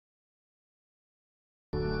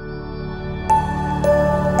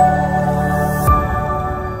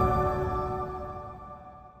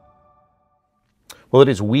Well, it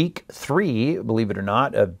is week 3, believe it or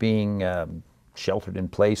not, of being sheltered in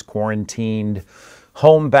place, quarantined,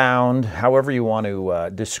 homebound, however you want to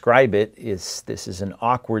describe it. This is an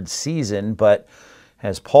awkward season, but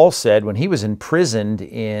as Paul said, when he was imprisoned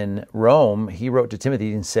in Rome, he wrote to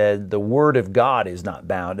Timothy and said, the word of God is not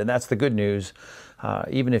bound. And that's the good news.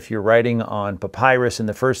 Even if you're writing on papyrus in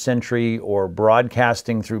the first century or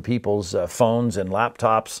broadcasting through people's phones and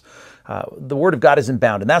laptops, the Word of God isn't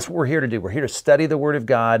bound. And that's what we're here to do. We're here to study the Word of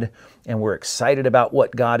God, and we're excited about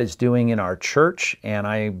what God is doing in our church. And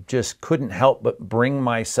I just couldn't help but bring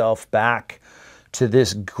myself back to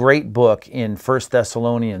this great book in 1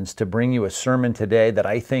 Thessalonians to bring you a sermon today that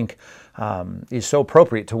I think is so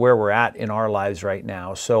appropriate to where we're at in our lives right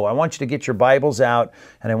now. So I want you to get your Bibles out,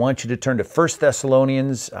 and I want you to turn to 1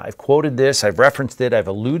 Thessalonians. I've quoted this, I've referenced it, I've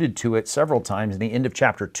alluded to it several times in the end of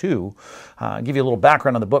chapter 2. I'll give you a little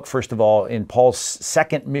background on the book. First of all, in Paul's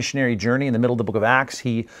second missionary journey in the middle of the book of Acts,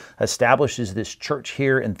 he establishes this church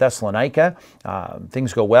here in Thessalonica.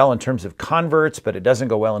 Things go well in terms of converts, but it doesn't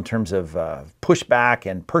go well in terms of pushback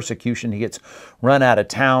and persecution. He gets run out of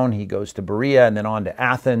town. He goes to Berea and then on to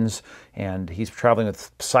Athens. And he's traveling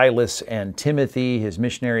with Silas and Timothy, his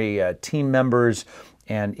missionary team members,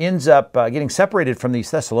 and ends up getting separated from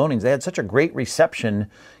these Thessalonians. They had such a great reception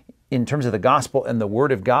in terms of the gospel and the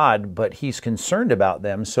word of God, but he's concerned about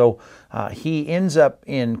them. So he ends up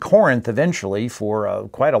in Corinth eventually for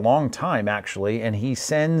quite a long time, actually, and he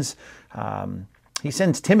sends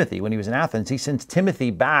Timothy, when he was in Athens, he sends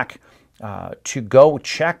Timothy back to go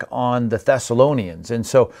check on the Thessalonians. And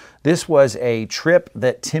so this was a trip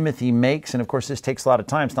that Timothy makes. And of course, this takes a lot of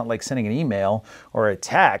time. It's not like sending an email or a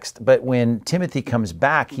text. But when Timothy comes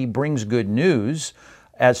back, he brings good news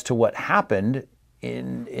as to what happened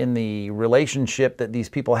in the relationship that these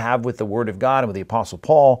people have with the Word of God and with the Apostle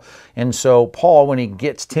Paul. And so Paul, when he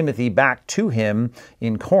gets Timothy back to him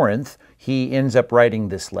in Corinth, he ends up writing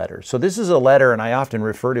this letter. So this is a letter, and I often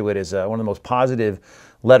refer to it as one of the most positive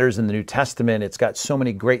letters in the New Testament. It's got so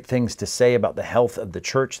many great things to say about the health of the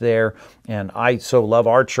church there. And I so love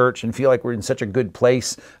our church and feel like we're in such a good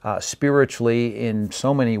place spiritually in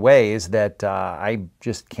so many ways that I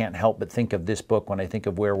just can't help but think of this book when I think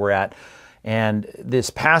of where we're at. And this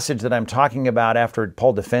passage that I'm talking about after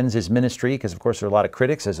Paul defends his ministry, because of course there are a lot of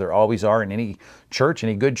critics, as there always are in any church,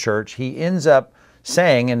 any good church, he ends up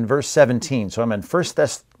saying in verse 17, so I'm in 1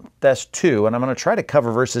 Thess 2, and I'm going to try to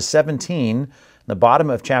cover verses 17, the bottom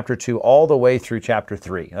of chapter 2, all the way through chapter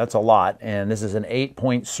 3. That's a lot, and this is an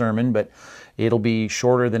 8-point sermon, but it'll be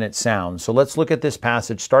shorter than it sounds. So let's look at this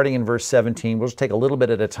passage starting in verse 17. We'll just take a little bit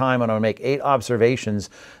at a time, and I'll make 8 observations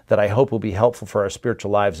that I hope will be helpful for our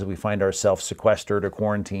spiritual lives as we find ourselves sequestered or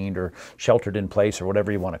quarantined or sheltered in place or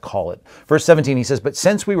whatever you want to call it. Verse 17, he says, "But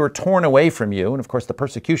since we were torn away from you," and of course the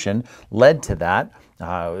persecution led to that.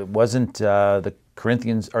 It wasn't the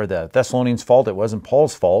Corinthians or the Thessalonians' fault. It wasn't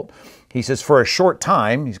Paul's fault. He says, for a short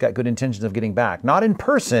time, he's got good intentions of getting back. Not in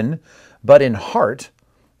person, but in heart.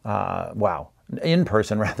 In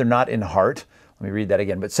person rather, not in heart. Let me read that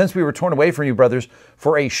again. "But since we were torn away from you, brothers,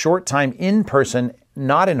 for a short time in person,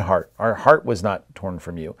 not in heart." Our heart was not torn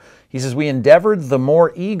from you. He says, "We endeavored the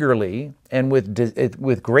more eagerly and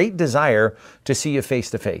with great desire to see you face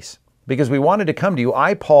to face. Because we wanted to come to you,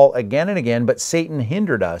 I, Paul, again and again, but Satan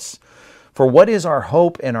hindered us. For what is our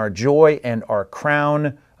hope and our joy and our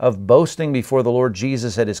crown of boasting before the Lord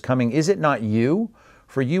Jesus at his coming? Is it not you?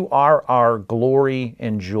 For you are our glory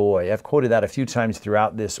and joy." I've quoted that a few times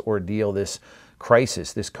throughout this ordeal, this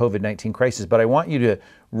crisis, this COVID-19 crisis. But I want you to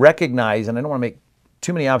recognize, and I don't want to make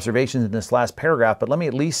too many observations in this last paragraph, but let me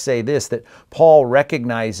at least say this, that Paul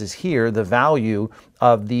recognizes here the value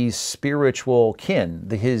of these spiritual kin,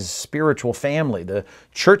 his spiritual family, the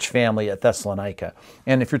church family at Thessalonica.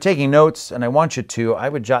 And if you're taking notes, and I want you to, I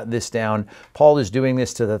would jot this down. Paul is doing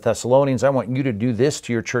this to the Thessalonians. I want you to do this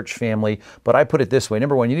to your church family, but I put it this way.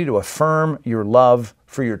 Number one, you need to affirm your love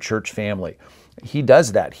for your church family. He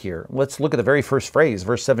does that here. Let's look at the very first phrase,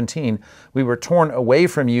 verse 17. "We were torn away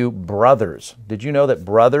from you, brothers." Did you know that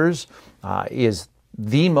brothers is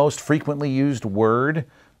the most frequently used word,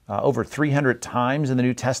 over 300 times in the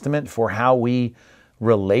New Testament, for how we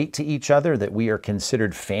relate to each other, that we are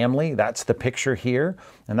considered family? That's the picture here.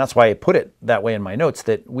 And that's why I put it that way in my notes,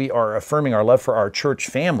 that we are affirming our love for our church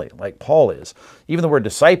family, like Paul is. Even the word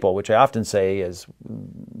disciple, which I often say is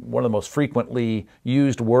one of the most frequently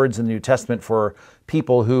used words in the New Testament for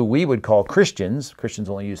people who we would call Christians. Christians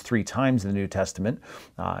only used 3 times in the New Testament,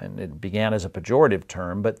 and it began as a pejorative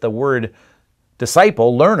term, but the word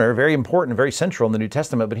Disciple, learner, very important, very central in the New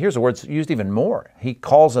Testament, but here's a word used even more. He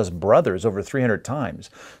calls us brothers over 300 times.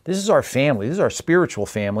 This is our family. This is our spiritual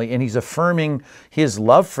family, and he's affirming his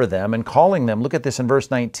love for them and calling them, look at this in verse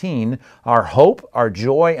 19, our hope, our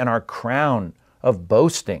joy, and our crown of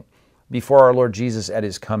boasting before our Lord Jesus at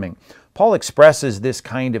his coming. Paul expresses this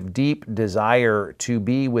kind of deep desire to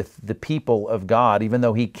be with the people of God, even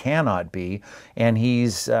though he cannot be. And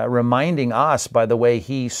he's reminding us, by the way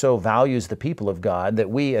he so values the people of God, that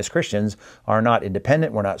we as Christians are not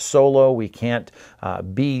independent, we're not solo, we can't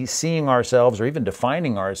be seeing ourselves or even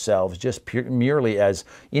defining ourselves just merely as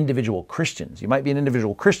individual Christians. You might be an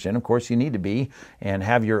individual Christian, of course you need to be, and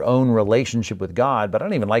have your own relationship with God, but I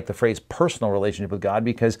don't even like the phrase personal relationship with God,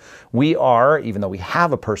 because we are, even though we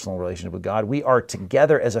have a personal relationship with God, we are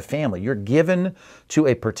together as a family. You're given to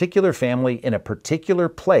a particular family in a particular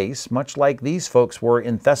place, much like these folks were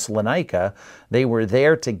in Thessalonica. They were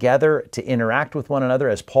there together to interact with one another.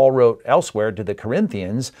 As Paul wrote elsewhere to the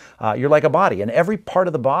Corinthians, you're like a body, and every part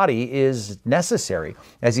of the body is necessary.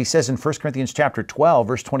 As he says in 1 Corinthians chapter 12,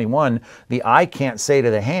 verse 21, the eye can't say to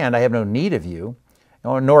the hand, I have no need of you,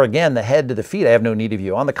 nor again the head to the feet, I have no need of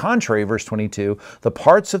you. On the contrary, verse 22, the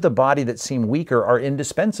parts of the body that seem weaker are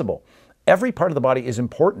indispensable. Every part of the body is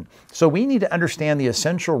important. So we need to understand the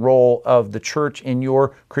essential role of the church in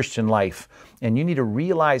your Christian life. And you need to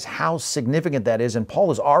realize how significant that is. And Paul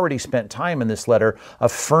has already spent time in this letter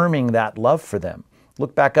affirming that love for them.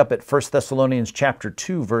 Look back up at 1 Thessalonians chapter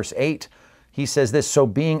 2, verse 8. He says this, so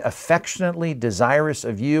being affectionately desirous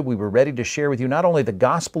of you, we were ready to share with you not only the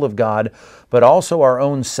gospel of God, but also our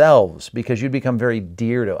own selves, because you'd become very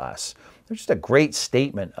dear to us. There's just a great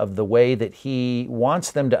statement of the way that he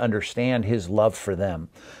wants them to understand his love for them.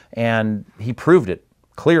 And he proved it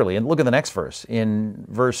clearly. And look at the next verse, in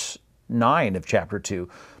verse 9 of chapter 2.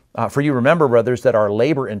 For you remember, brothers, that our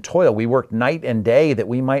labor and toil, we worked night and day that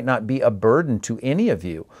we might not be a burden to any of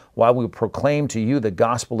you while we proclaim to you the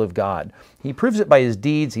gospel of God. He proves it by his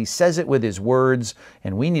deeds. He says it with his words.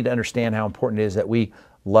 And we need to understand how important it is that we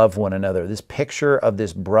love one another. This picture of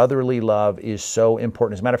this brotherly love is so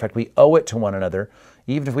important. As a matter of fact, we owe it to one another,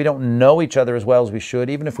 even if we don't know each other as well as we should,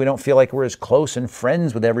 even if we don't feel like we're as close and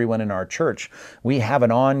friends with everyone in our church. We have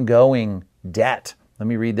an ongoing debt. Let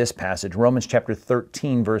me read this passage, Romans chapter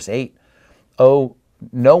 13, verse 8. Owe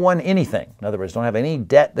no one anything. In other words, don't have any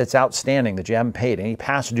debt that's outstanding that you haven't paid, any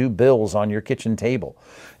past due bills on your kitchen table,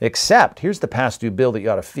 except, here's the past due bill that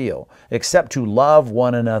you ought to feel, except to love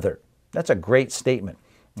one another. That's a great statement.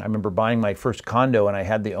 I remember buying my first condo, and I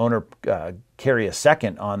had the owner carry a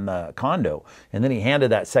second on the condo, and then he handed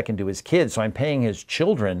that second to his kids. So I'm paying his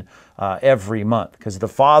children every month, because the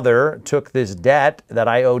father took this debt that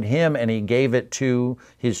I owed him and he gave it to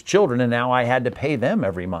his children, and now I had to pay them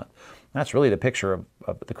every month. That's really the picture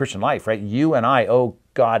of the Christian life, right? You and I owe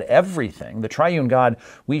God everything. The triune God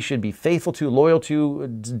we should be faithful to, loyal to,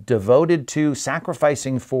 devoted to,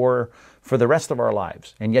 sacrificing for the rest of our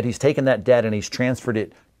lives. And yet he's taken that debt and he's transferred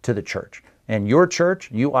it to the church. And your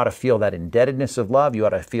church, you ought to feel that indebtedness of love. You ought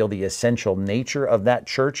to feel the essential nature of that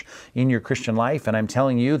church in your Christian life. And I'm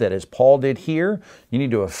telling you that as Paul did here, you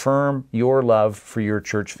need to affirm your love for your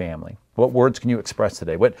church family. What words can you express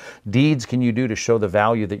today? What deeds can you do to show the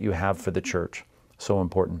value that you have for the church? So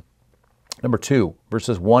important. Number 2,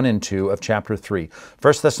 verses 1 and 2 of chapter 3.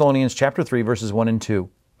 1 Thessalonians chapter 3, verses 1 and 2.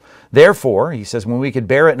 Therefore, he says, when we could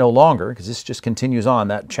bear it no longer, because this just continues on,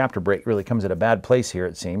 that chapter break really comes at a bad place here,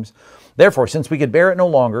 it seems. Therefore, since we could bear it no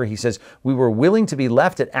longer, he says, we were willing to be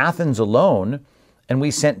left at Athens alone, and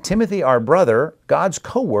we sent Timothy, our brother, God's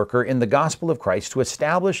co-worker in the gospel of Christ, to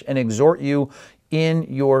establish and exhort you in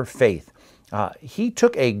your faith. He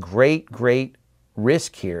took a great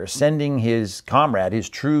risk here, sending his comrade, his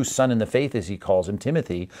true son in the faith, as he calls him,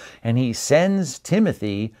 Timothy, and he sends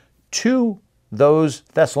Timothy to those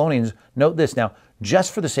Thessalonians. Note this now,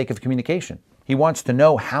 just for the sake of communication. He wants to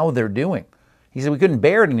know how they're doing. He said we couldn't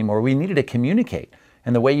bear it anymore. We needed to communicate.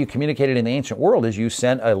 And the way you communicated in the ancient world is you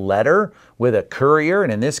sent a letter with a courier,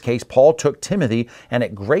 and in this case, Paul took Timothy, and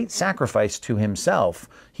at great sacrifice to himself,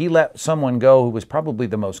 he let someone go who was probably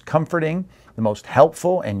the most comforting, the most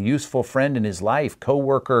helpful and useful friend in his life,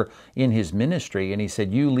 co-worker in his ministry, and he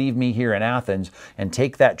said, you leave me here in Athens and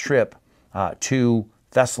take that trip to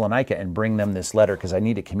Thessalonica and bring them this letter because I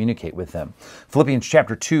need to communicate with them. Philippians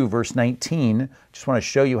chapter 2, verse 19, just want to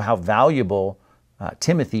show you how valuable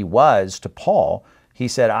Timothy was to Paul. He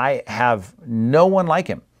said, I have no one like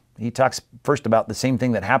him. He talks first about the same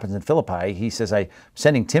thing that happens in Philippi. He says, I'm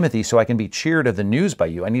sending Timothy so I can be cheered of the news by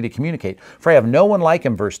you. I need to communicate. For I have no one like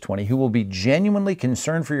him, verse 20, who will be genuinely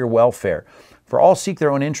concerned for your welfare. For all seek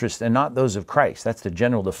their own interests and not those of Christ. That's the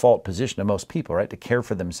general default position of most people, right? To care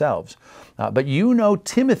for themselves. But you know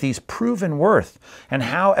Timothy's proven worth and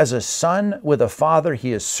how as a son with a father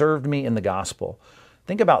he has served me in the gospel.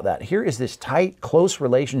 Think about that. Here is this tight, close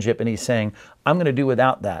relationship, and he's saying, I'm going to do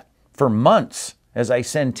without that for months as I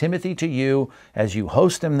send Timothy to you, as you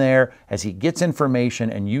host him there, as he gets information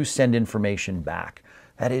and you send information back.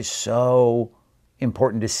 That is so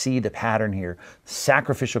important to see the pattern here.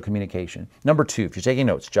 Sacrificial communication. Number 2, if you're taking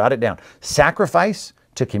notes, jot it down. Sacrifice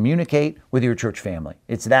to communicate with your church family.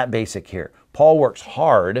 It's that basic here. Paul works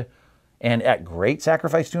hard and at great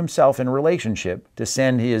sacrifice to himself in a relationship to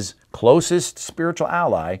send his closest spiritual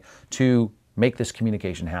ally to make this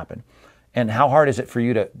communication happen. And how hard is it for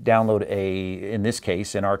you to download in this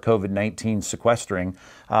case, in our COVID-19 sequestering,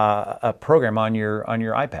 a program on your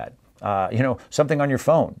iPad, something on your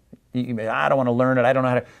phone. I don't want to learn it. I don't know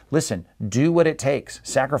how to. Listen, do what it takes.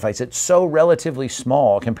 Sacrifice. It's so relatively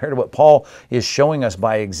small compared to what Paul is showing us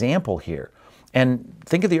by example here. And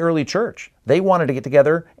think of the early church. They wanted to get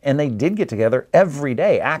together, and they did get together every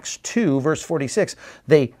day. Acts 2, verse 46,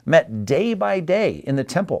 they met day by day in the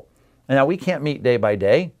temple. And now we can't meet day by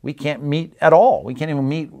day. We can't meet at all. We can't even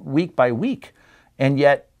meet week by week. And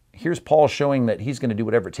yet, here's Paul showing that he's going to do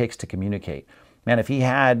whatever it takes to communicate. Man, if he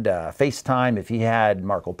had FaceTime, if he had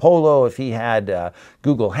Marco Polo, if he had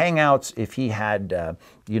Google Hangouts, if he had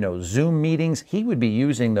Zoom meetings, he would be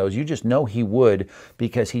using those. You just know he would,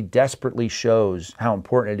 because he desperately shows how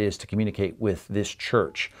important it is to communicate with this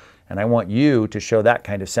church. And I want you to show that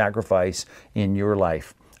kind of sacrifice in your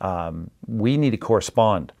life. We need to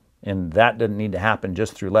correspond, and that doesn't need to happen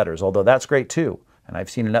just through letters, although that's great too. And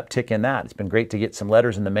I've seen an uptick in that. It's been great to get some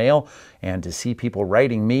letters in the mail and to see people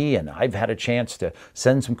writing me, and I've had a chance to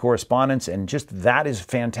send some correspondence, and just that is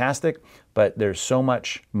fantastic. But there's so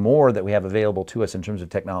much more that we have available to us in terms of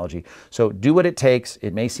technology. So do what it takes.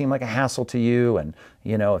 It may seem like a hassle to you, and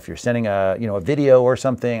if you're sending a video or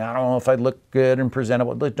something, I don't know if I'd look good and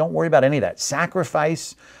presentable. Don't worry about any of that.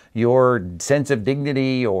 Sacrifice your sense of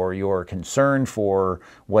dignity or your concern for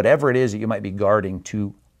whatever it is that you might be guarding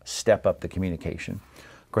to step up the communication.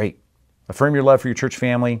 Great. Affirm your love for your church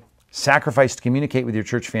family. Sacrifice to communicate with your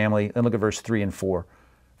church family. Then look at verse 3 and 4.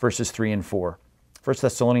 Verses 3 and 4. 1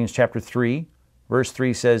 Thessalonians chapter 3, verse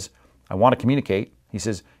 3 says, I want to communicate. He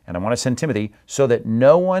says, and I want to send Timothy so that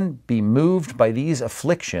no one be moved by these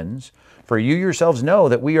afflictions, for you yourselves know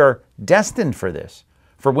that we are destined for this.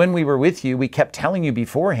 For when we were with you, we kept telling you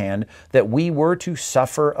beforehand that we were to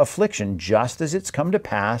suffer affliction, just as it's come to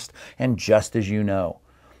pass and just as you know.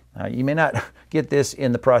 You may not get this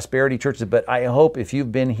in the prosperity churches, but I hope if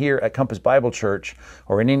you've been here at Compass Bible Church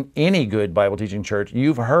or in any good Bible teaching church,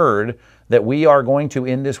 you've heard that we are going to,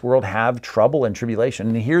 in this world, have trouble and tribulation.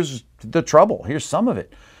 And here's the trouble. Here's some of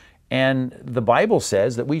it. And the Bible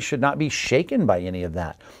says that we should not be shaken by any of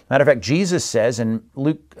that. Matter of fact, Jesus says in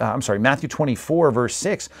Matthew 24, verse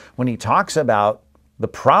 6, when he talks about the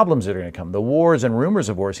problems that are going to come, the wars and rumors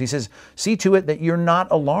of wars, he says, see to it that you're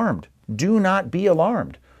not alarmed. Do not be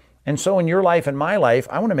alarmed. And so in your life and my life,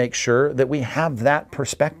 I want to make sure that we have that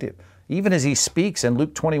perspective. Even as he speaks in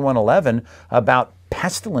Luke 21:11 about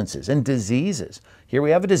pestilences and diseases. Here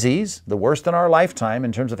we have a disease, the worst in our lifetime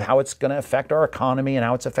in terms of how it's going to affect our economy and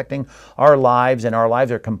how it's affecting our lives. And our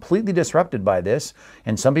lives are completely disrupted by this.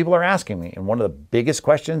 And some people are asking me, and one of the biggest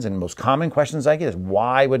questions and most common questions I get is,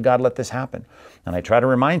 why would God let this happen? And I try to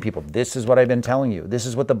remind people, this is what I've been telling you. This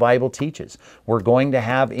is what the Bible teaches. We're going to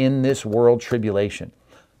have in this world tribulation.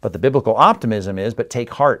 But the biblical optimism is, but take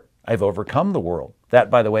heart, I've overcome the world. That,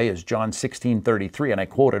 by the way, is John 16:33, and I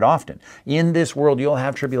quote it often. In this world you'll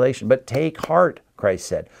have tribulation, but take heart, Christ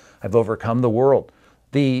said. I've overcome the world.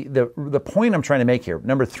 The point I'm trying to make here,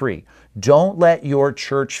 number 3, don't let your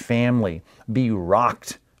church family be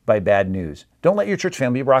rocked by bad news. Don't let your church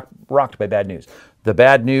family be rocked by bad news. The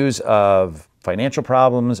bad news of financial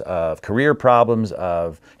problems, of career problems,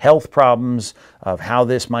 of health problems, of how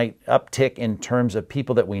this might uptick in terms of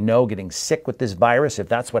people that we know getting sick with this virus, if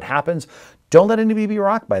that's what happens, don't let anybody be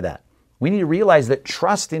rocked by that. We need to realize that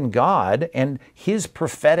trust in God and His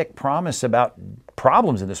prophetic promise about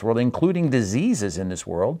problems in this world, including diseases in this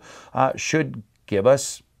world, should give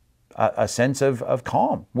us a sense of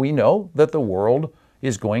calm. We know that the world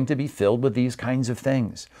is going to be filled with these kinds of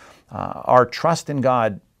things. Our trust in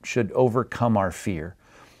God should overcome our fear.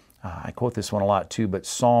 I quote this one a lot too, but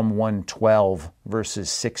Psalm 112, verses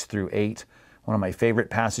 6 through 8, one of my favorite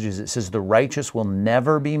passages, it says, the righteous will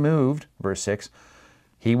never be moved, verse 6.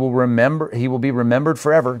 He will be remembered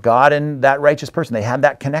forever. God and that righteous person, they had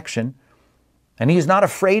that connection. And he is not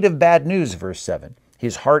afraid of bad news, verse 7.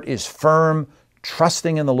 His heart is firm,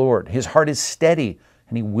 trusting in the Lord. His heart is steady,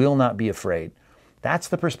 and he will not be afraid. That's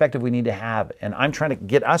the perspective we need to have. And I'm trying to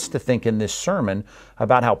get us to think in this sermon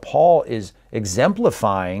about how Paul is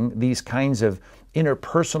exemplifying these kinds of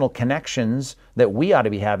interpersonal connections that we ought to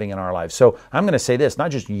be having in our lives. So I'm going to say this,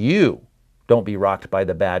 not just you don't be rocked by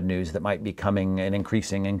the bad news that might be coming and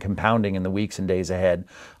increasing and compounding in the weeks and days ahead.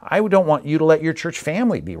 I don't want you to let your church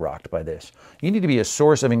family be rocked by this. You need to be a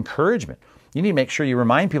source of encouragement. You need to make sure you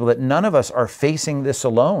remind people that none of us are facing this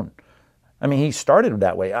alone. I mean, he started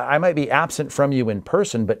that way. I might be absent from you in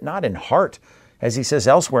person, but not in heart. As he says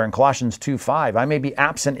elsewhere in Colossians 2:5, I may be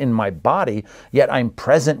absent in my body, yet I'm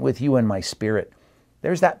present with you in my spirit.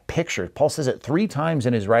 There's that picture. Paul says it 3 times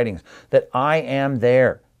in his writings, that I am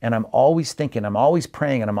there, and I'm always thinking, I'm always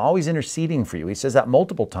praying, and I'm always interceding for you. He says that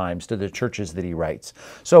multiple times to the churches that he writes.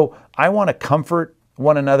 So I want to comfort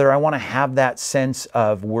one another. I want to have that sense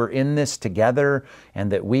of we're in this together,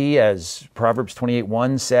 and that we, as Proverbs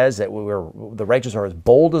 28:1 says, that the righteous are as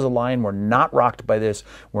bold as a lion. We're not rocked by this.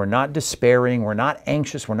 We're not despairing. We're not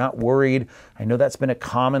anxious. We're not worried. I know that's been a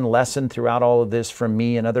common lesson throughout all of this from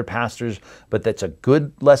me and other pastors, but that's a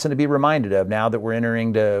good lesson to be reminded of now that we're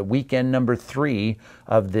entering the weekend number 3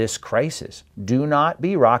 of this crisis. Do not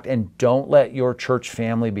be rocked, and don't let your church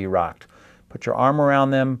family be rocked. Put your arm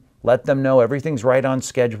around them. Let them know everything's right on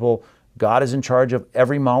schedule. God is in charge of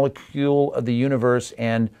every molecule of the universe,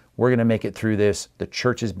 and we're going to make it through this. The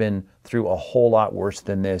church has been through a whole lot worse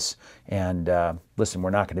than this. And listen,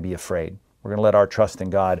 we're not going to be afraid. We're going to let our trust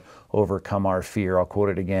in God overcome our fear. I'll quote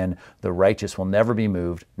it again. The righteous will never be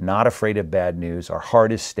moved, not afraid of bad news. Our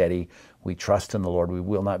heart is steady. We trust in the Lord. We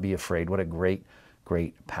will not be afraid. What a great,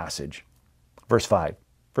 great passage. Verse 5.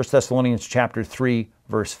 1 Thessalonians chapter 3,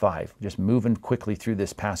 verse 5. Just moving quickly through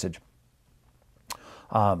this passage.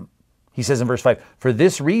 He says in verse 5, for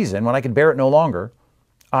this reason, when I could bear it no longer,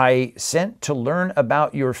 I sent to learn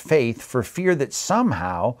about your faith for fear that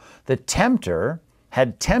somehow the tempter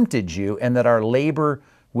had tempted you and that our labor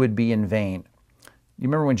would be in vain. You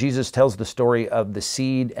remember when Jesus tells the story of the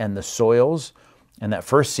seed and the soils? And that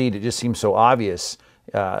first seed, it just seems so obvious.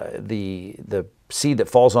 The seed that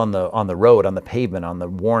falls on the road, on the pavement, on the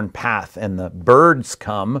worn path, and the birds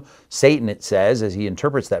come. Satan, it says, as he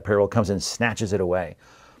interprets that parable, comes and snatches it away.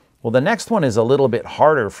 Well, the next one is a little bit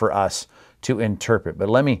harder for us to interpret, but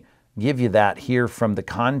let me give you that here from the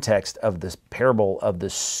context of this parable of the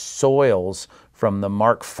soils from the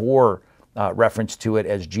Mark 4 reference to it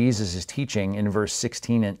as Jesus is teaching in verses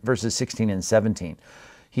 16 and 17.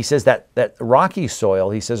 He says that rocky soil,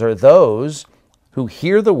 he says, are those who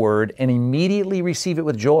hear the word and immediately receive it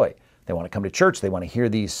with joy. They want to come to church. They want to hear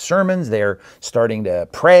these sermons. They're starting to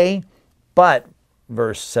pray. But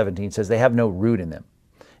verse 17 says they have no root in them.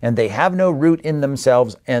 And they have no root in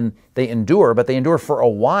themselves, and they endure, but they endure for a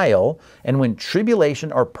while. And when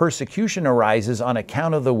tribulation or persecution arises on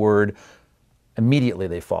account of the word, immediately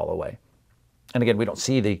they fall away. And again, we don't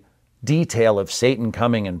see the detail of Satan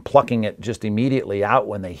coming and plucking it just immediately out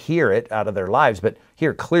when they hear it out of their lives. But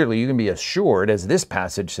here, clearly, you can be assured, as this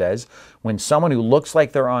passage says, when someone who looks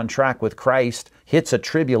like they're on track with Christ hits a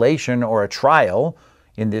tribulation or a trial,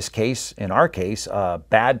 in this case, in our case, a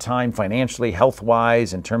bad time financially,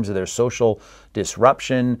 health-wise, in terms of their social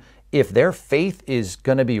disruption, if their faith is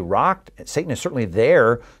going to be rocked, Satan is certainly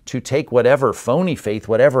there to take whatever phony faith,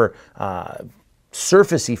 whatever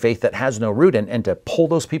surfacey faith that has no root, and to pull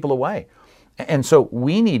those people away. And so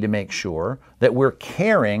we need to make sure that we're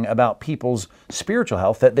caring about people's spiritual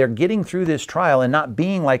health, that they're getting through this trial and not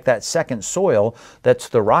being like that second soil that's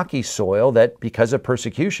the rocky soil that because of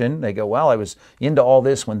persecution, they go, well, I was into all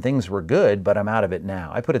this when things were good, but I'm out of it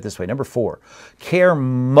now. I put it this way. Number 4, care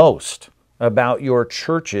most about your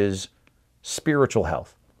church's spiritual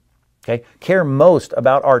health. Okay, care most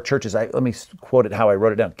about our churches. Let me quote it how I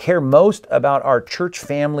wrote it down. Care most about our church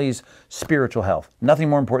family's spiritual health. Nothing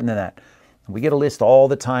more important than that. We get a list all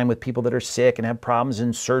the time with people that are sick and have problems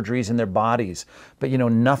and surgeries in their bodies. But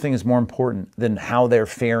nothing is more important than how they're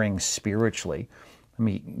faring spiritually. Let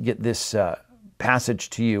me get this passage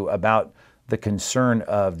to you about the concern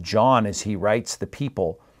of John as he writes the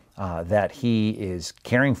people that he is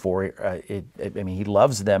caring for. He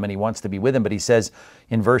loves them and he wants to be with them. But he says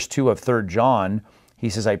in verse 2 of 3 John, he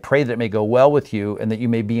says, I pray that it may go well with you and that you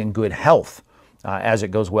may be in good health as it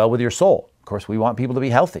goes well with your soul. Of course, we want people to be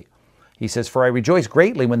healthy. He says, for I rejoice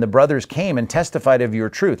greatly when the brothers came and testified of your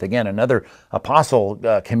truth. Again, another apostle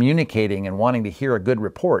communicating and wanting to hear a good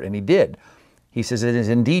report, and he did. He says, it is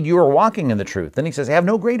indeed you are walking in the truth. Then he says, I have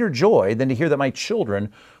no greater joy than to hear that my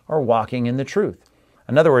children are walking in the truth.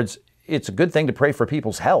 In other words, it's a good thing to pray for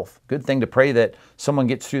people's health. Good thing to pray that someone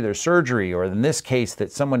gets through their surgery, or in this case,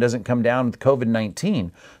 that someone doesn't come down with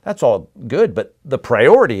COVID-19. That's all good, but the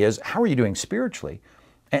priority is, how are you doing spiritually?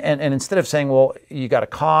 And instead of saying, well, you got a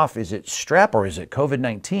cough, is it strep or is it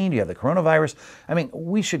COVID-19? Do you have the coronavirus? I mean,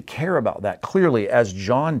 we should care about that clearly, as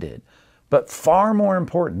John did. But far more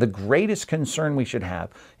important, the greatest concern we should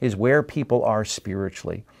have is where people are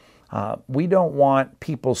spiritually. We don't want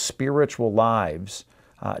people's spiritual lives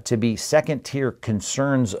to be second-tier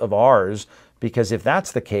concerns of ours, because if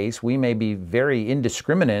that's the case, we may be very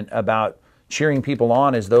indiscriminate about cheering people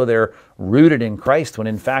on as though they're rooted in Christ, when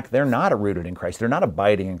in fact they're not rooted in Christ. They're not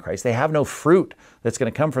abiding in Christ. They have no fruit that's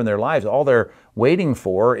going to come from their lives. All they're waiting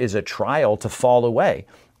for is a trial to fall away.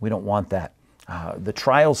 We don't want that. The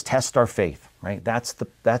trials test our faith, right? That's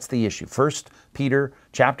the issue. 1 Peter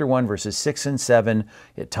chapter 1, verses 6 and 7,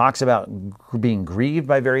 it talks about being grieved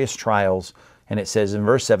by various trials, and it says in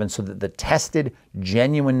verse 7, so that the tested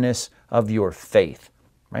genuineness of your faith,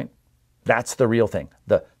 right? That's the real thing.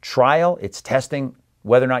 The trial, it's testing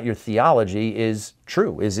whether or not your theology is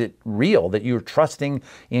true. Is it real that you're trusting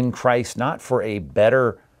in Christ, not for a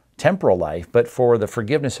better temporal life, but for the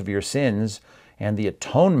forgiveness of your sins and the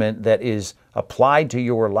atonement that is applied to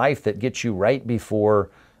your life that gets you right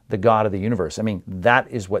before the God of the universe? I mean, that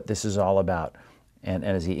is what this is all about. And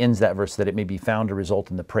as he ends that verse, that it may be found to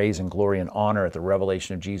result in the praise and glory and honor at the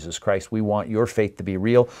revelation of Jesus Christ. We want your faith to be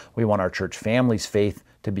real. We want our church family's faith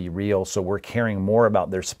to be real. So we're caring more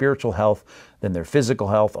about their spiritual health than their physical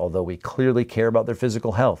health, although we clearly care about their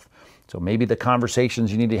physical health. So maybe the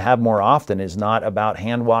conversations you need to have more often is not about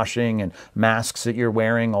hand washing and masks that you're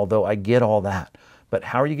wearing, although I get all that. But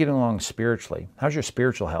how are you getting along spiritually? How's your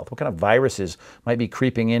spiritual health? What kind of viruses might be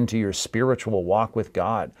creeping into your spiritual walk with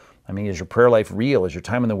God? I mean, is your prayer life real? Is your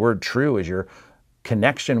time in the Word true? Is your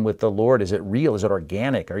connection with the Lord, is it real? Is it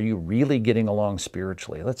organic? Are you really getting along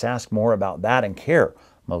spiritually? Let's ask more about that and care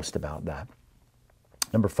most about that.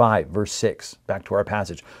 Number 5, verse 6, back to our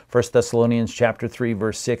passage. 1 Thessalonians chapter 3,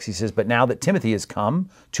 verse 6, he says, but now that Timothy has come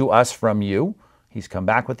to us from you, he's come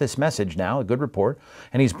back with this message now, a good report,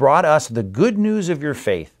 and he's brought us the good news of your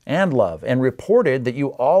faith and love, and reported that you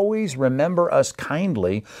always remember us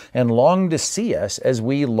kindly and long to see us as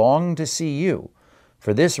we long to see you.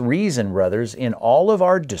 For this reason, brothers, in all of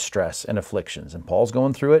our distress and afflictions, and Paul's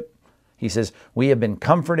going through it, he says, we have been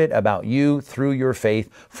comforted about you through your faith.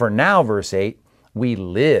 For now, verse 8, we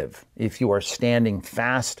live if you are standing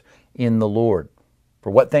fast in the Lord. For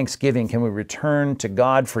what thanksgiving can we return to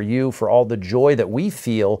God for you, for all the joy that we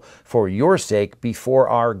feel for your sake before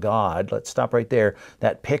our God? Let's stop right there.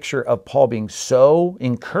 That picture of Paul being so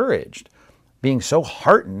encouraged, being so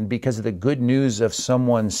heartened because of the good news of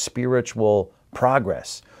someone's spiritual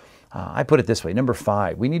progress. I put it this way. Number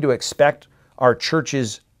 5, we need to expect our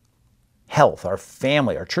church's health, our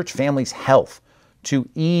church family's health to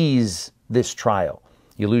ease this trial.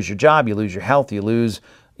 You lose your job, you lose your health, you lose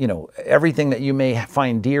everything that you may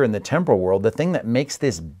find dear in the temporal world. The thing that makes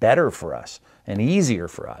this better for us and easier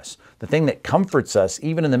for us, the thing that comforts us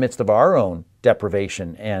even in the midst of our own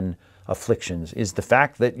deprivation and afflictions, is the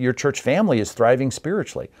fact that your church family is thriving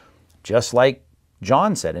spiritually. Just like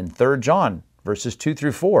John said in 3 John, verses 2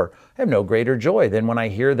 through 4, I have no greater joy than when I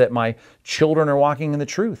hear that my children are walking in the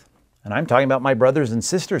truth. And I'm talking about my brothers and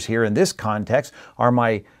sisters here in this context.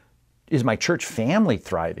 Is my church family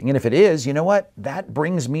thriving? And if it is, you know what? That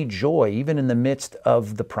brings me joy even in the midst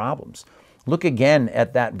of the problems. Look again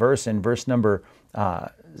at that verse in verse number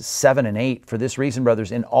 7 and 8. For this reason,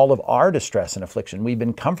 brothers, in all of our distress and affliction, we've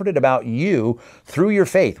been comforted about you through your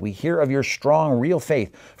faith. We hear of your strong, real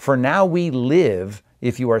faith. For now we live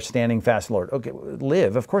if you are standing fast, Lord. Okay,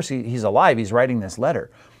 live. Of course, he's alive. He's writing this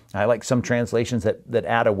letter. I like some translations that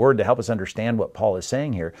add a word to help us understand what Paul is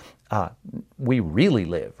saying here. We really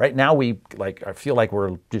live. Right now I feel like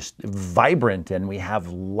we're just vibrant and we have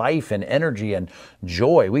life and energy and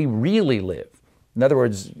joy. We really live. In other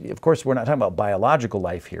words, of course, we're not talking about biological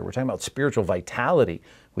life here. We're talking about spiritual vitality.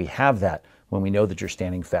 We have that when we know that you're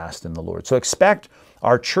standing fast in the Lord. So expect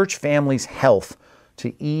our church family's health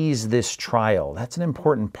to ease this trial. That's an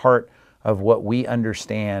important part of what we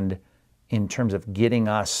understand in terms of getting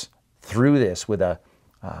us through this with a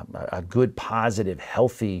good, positive,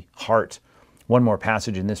 healthy heart. One more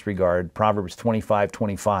passage in this regard, Proverbs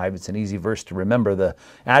 25:25. It's an easy verse to remember the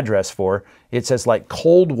address for. It says, like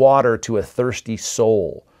cold water to a thirsty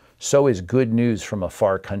soul, so is good news from a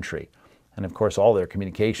far country. And of course, all their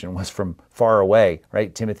communication was from far away,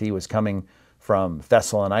 right? Timothy was coming from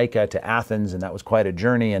Thessalonica to Athens, and that was quite a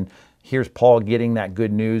journey. And here's Paul getting that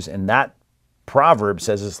good news, and that proverb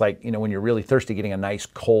says it's like, when you're really thirsty, getting a nice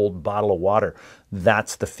cold bottle of water.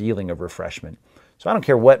 That's the feeling of refreshment. So I don't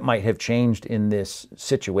care what might have changed in this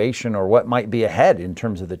situation or what might be ahead in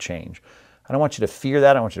terms of the change. I don't want you to fear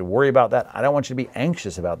that. I don't want you to worry about that. I don't want you to be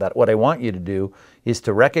anxious about that. What I want you to do is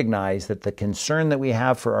to recognize that the concern that we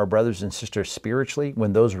have for our brothers and sisters spiritually,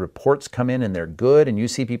 when those reports come in and they're good and you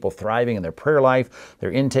see people thriving in their prayer life,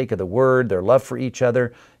 their intake of the word, their love for each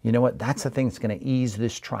other, you know what? That's the thing that's going to ease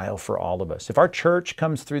this trial for all of us. If our church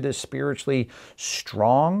comes through this spiritually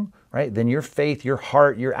strong, right, then your faith, your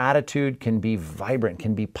heart, your attitude can be vibrant,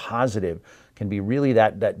 can be positive, can be really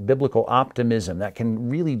that biblical optimism that can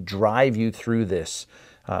really drive you through this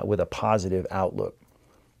with a positive outlook.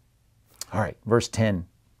 All right, verse 10,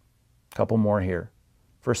 a couple more here.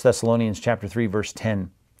 1 Thessalonians chapter 3, verse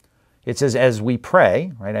 10. It says, as we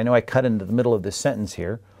pray, right? I know I cut into the middle of this sentence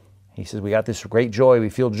here. He says, we got this great joy, we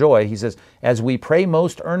feel joy. He says, as we pray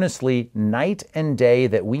most earnestly night and day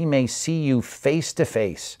that we may see you face to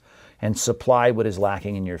face and supply what is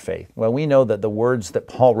lacking in your faith. Well, we know that the words that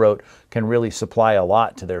Paul wrote can really supply a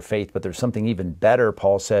lot to their faith, but there's something even better,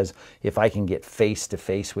 Paul says, if I can get face to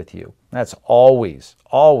face with you. That's always,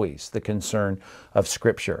 always the concern of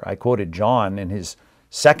Scripture. I quoted John in his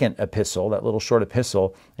second epistle, that little short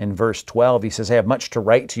epistle, in verse 12. He says, I have much to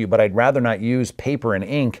write to you, but I'd rather not use paper and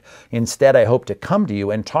ink. Instead, I hope to come to you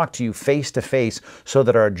and talk to you face to face so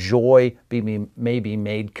that our joy may be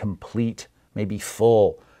made complete, may be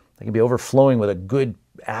full. They can be overflowing with a good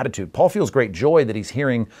attitude. Paul feels great joy that he's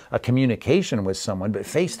hearing a communication with someone, but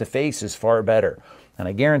face-to-face is far better. And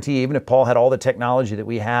I guarantee, even if Paul had all the technology that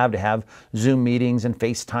we have to have Zoom meetings and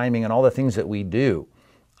FaceTiming and all the things that we do,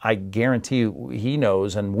 I guarantee he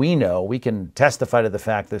knows, and we know, we can testify to the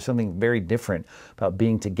fact there's something very different about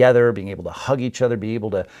being together, being able to hug each other, be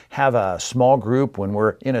able to have a small group when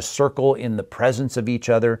we're in a circle in the presence of each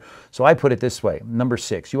other. So I put it this way. Number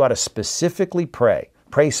 6, you ought to specifically pray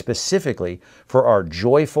specifically for our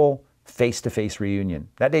joyful face-to-face reunion.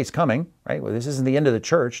 That day's coming, right? Well, this isn't the end of the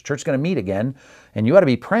church. Church's going to meet again, and you ought to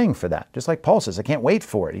be praying for that. Just like Paul says, I can't wait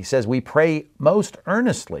for it. He says, we pray most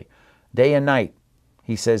earnestly, day and night.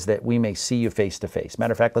 He says that we may see you face-to-face.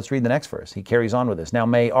 Matter of fact, let's read the next verse. He carries on with this. Now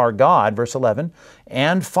may our God, verse 11,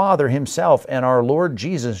 and Father himself and our Lord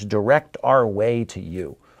Jesus direct our way to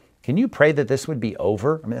you. Can you pray that this would be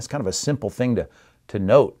over? I mean, that's kind of a simple thing to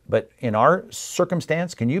note, but in our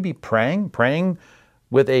circumstance, can you be praying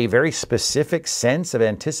with a very specific sense of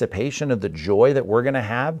anticipation of the joy that we're going to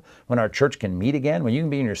have when our church can meet again, when you can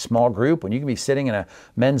be in your small group, when you can be sitting in a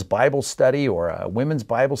men's Bible study or a women's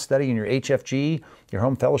Bible study in your HFG, your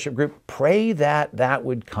home fellowship group? Pray that that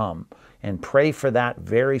would come, and pray for that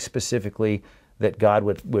very specifically, that God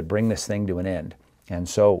would bring this thing to an end. And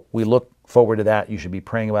so we look forward to that. You should be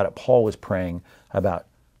praying about it. Paul was praying about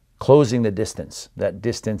closing the distance, that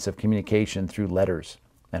distance of communication through letters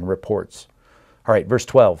and reports. All right, verse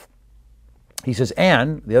 12. He says,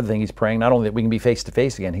 and the other thing he's praying, not only that we can be face to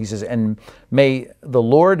face again, he says, and may the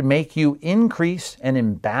Lord make you increase and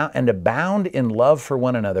abound in love for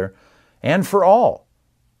one another and for all,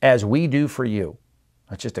 as we do for you.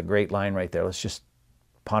 That's just a great line right there. Let's just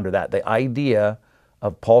ponder that. The idea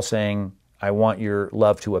of Paul saying, I want your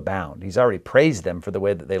love to abound. He's already praised them for the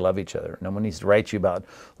way that they love each other. No one needs to write you about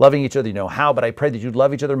loving each other. You know how, but I pray that you'd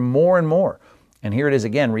love each other more and more. And here it is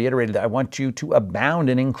again, reiterated, that I want you to abound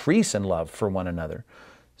and increase in love for one another.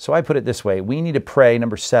 So I put it this way. We need to pray,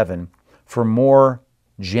 number 7, for more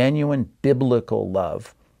genuine biblical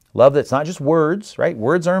love. Love that's not just words, right?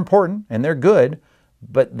 Words are important and they're good,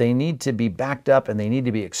 but they need to be backed up and they need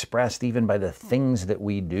to be expressed even by the things that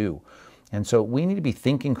we do. And so we need to be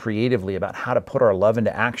thinking creatively about how to put our love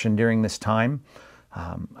into action during this time.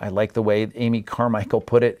 I like the way Amy Carmichael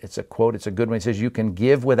put it. It's a quote. It's a good one. It says, you can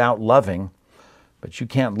give without loving, but you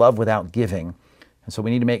can't love without giving. And so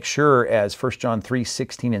we need to make sure, as 1 John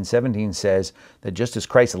 3:16 and 17 says, that just as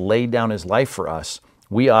Christ laid down his life for us,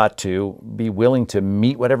 we ought to be willing to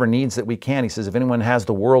meet whatever needs that we can. He says, if anyone has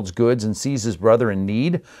the world's goods and sees his brother in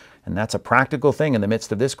need, and that's a practical thing in the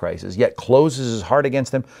midst of this crisis, yet closes his heart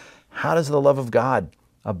against him, how does the love of God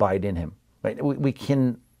abide in him? Right? We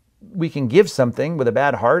can give something with a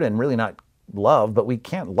bad heart and really not love, but we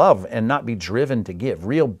can't love and not be driven to give.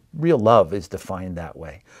 Real love is defined that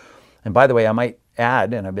way. And by the way, I might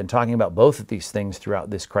add, and I've been talking about both of these things throughout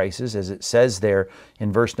this crisis, as it says there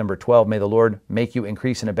in verse number 12, may the Lord make you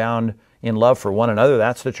increase and abound in love for one another,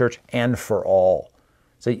 that's the church, and for all.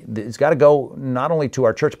 So it's got to go not only to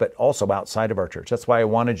our church, but also outside of our church. That's why I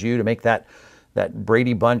wanted you to make that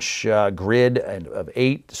Brady Bunch grid of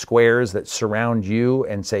 8 squares that surround you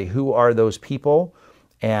and say, who are those people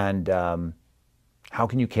and how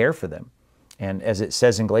can you care for them? And as it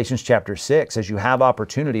says in Galatians chapter 6, as you have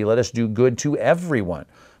opportunity, let us do good to everyone,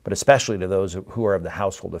 but especially to those who are of the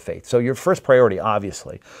household of faith. So your first priority,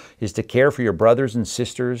 obviously, is to care for your brothers and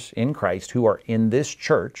sisters in Christ who are in this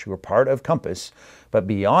church, who are part of Compass. But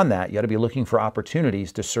beyond that, you ought to be looking for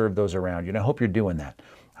opportunities to serve those around you. And I hope you're doing that.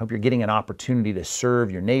 I hope you're getting an opportunity to serve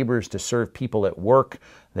your neighbors, to serve people at work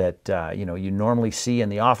that you normally see in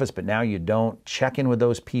the office, but now you don't. Check in with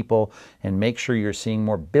those people and make sure you're seeing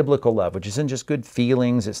more biblical love, which isn't just good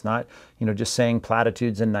feelings. It's not just saying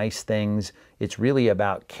platitudes and nice things. It's really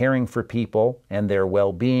about caring for people and their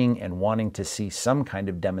well-being and wanting to see some kind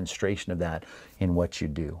of demonstration of that in what you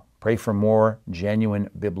do. Pray for more genuine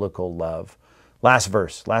biblical love. Last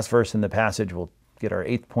verse in the passage. We'll get our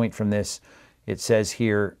 8th point from this. It says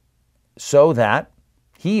here, so that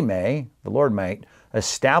he may, the Lord might,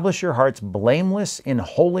 establish your hearts blameless in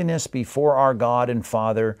holiness before our God and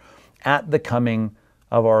Father at the coming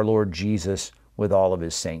of our Lord Jesus with all of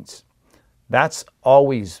his saints. That's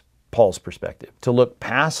always Paul's perspective, to look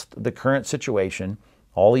past the current situation,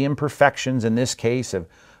 all the imperfections in this case of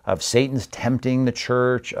Satan's tempting the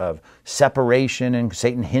church, of separation and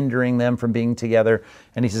Satan hindering them from being together.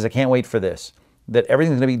 And he says, I can't wait for this, that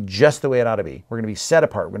everything's going to be just the way it ought to be. We're going to be set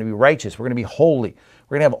apart. We're going to be righteous. We're going to be holy.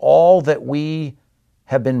 We're going to have all that we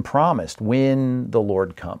have been promised when the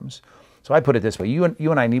Lord comes. So I put it this way. You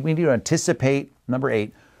and I, we need to anticipate, number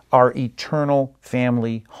 8, our eternal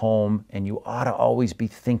family home. And you ought to always be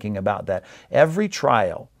thinking about that. Every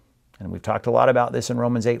trial, and we've talked a lot about this in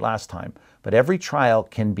Romans 8 last time, but every trial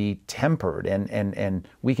can be tempered and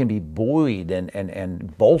we can be buoyed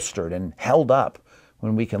and bolstered and held up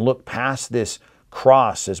when we can look past this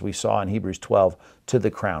cross, as we saw in Hebrews 12, to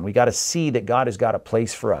the crown. We got to see that God has got a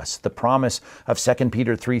place for us. The promise of 2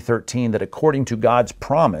 Peter 3:13, that according to God's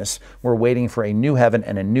promise, we're waiting for a new heaven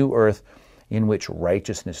and a new earth in which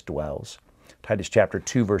righteousness dwells. Titus chapter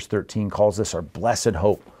 2, verse 13 calls this our blessed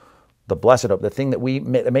hope. The blessed hope, the thing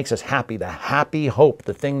that makes us happy, the happy hope,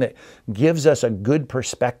 the thing that gives us a good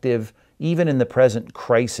perspective even in the present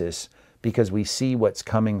crisis because we see what's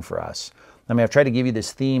coming for us. I mean, I've tried to give you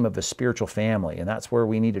this theme of a spiritual family, and that's where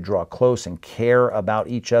we need to draw close and care about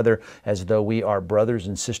each other as though we are brothers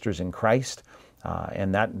and sisters in Christ.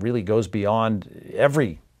 And that really goes beyond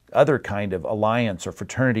every other kind of alliance or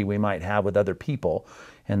fraternity we might have with other people.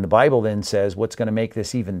 And the Bible then says what's going to make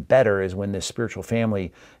this even better is when this spiritual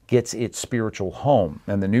family gets its spiritual home.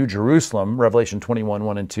 And the New Jerusalem, Revelation 21,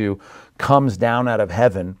 1 and 2, comes down out of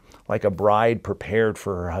heaven like a bride prepared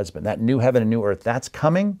for her husband. That new heaven and new earth, that's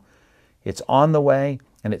coming. It's on the way,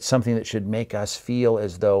 and it's something that should make us feel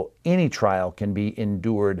as though any trial can be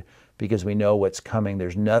endured because we know what's coming.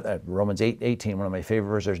 There's nothing, Romans 8:18, one of my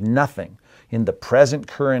favorite verses, there's nothing in the present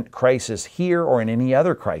current crisis here or in any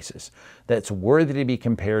other crisis that's worthy to be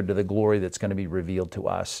compared to the glory that's going to be revealed to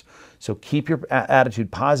us. So keep your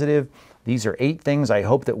attitude positive. These are 8 things I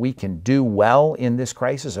hope that we can do well in this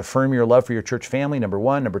crisis. Affirm your love for your church family, number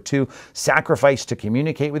 1. Number 2, sacrifice to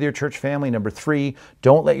communicate with your church family. Number 3,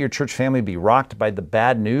 don't let your church family be rocked by the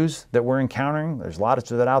bad news that we're encountering. There's a lot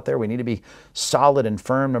of that out there. We need to be solid and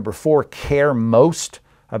firm. Number 4, care most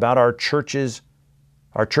about our church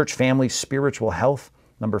family's spiritual health.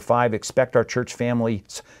 Number 5, expect our church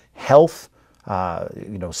family's health,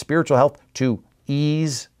 spiritual health, to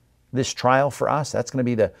ease this trial for us. That's going to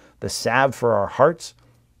be the salve for our hearts.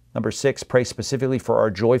 Number 6, pray specifically for our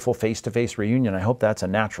joyful face-to-face reunion. I hope that's a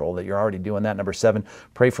natural, that you're already doing that. Number 7,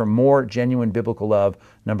 pray for more genuine biblical love.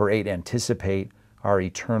 Number 8, anticipate our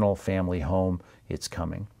eternal family home. It's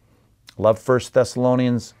coming. Love 1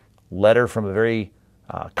 Thessalonians, letter from a very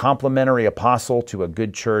complimentary apostle to a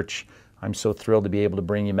good church. I'm so thrilled to be able to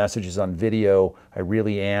bring you messages on video. I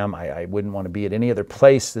really am. I wouldn't want to be at any other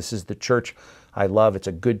place. This is the church I love. It's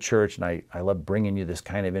a good church, and I love bringing you this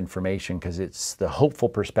kind of information because it's the hopeful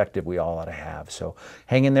perspective we all ought to have. So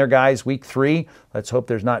hang in there, guys. Week 3. Let's hope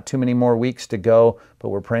there's not too many more weeks to go, but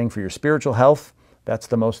we're praying for your spiritual health. That's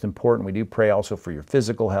the most important. We do pray also for your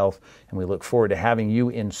physical health, and we look forward to having you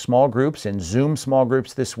in small groups, in Zoom small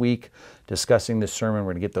groups this week, discussing this sermon.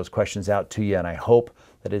 We're going to get those questions out to you, and I hope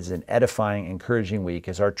that it is an edifying, encouraging week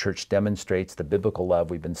as our church demonstrates the biblical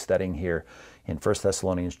love we've been studying here in 1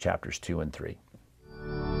 Thessalonians chapters 2 and 3.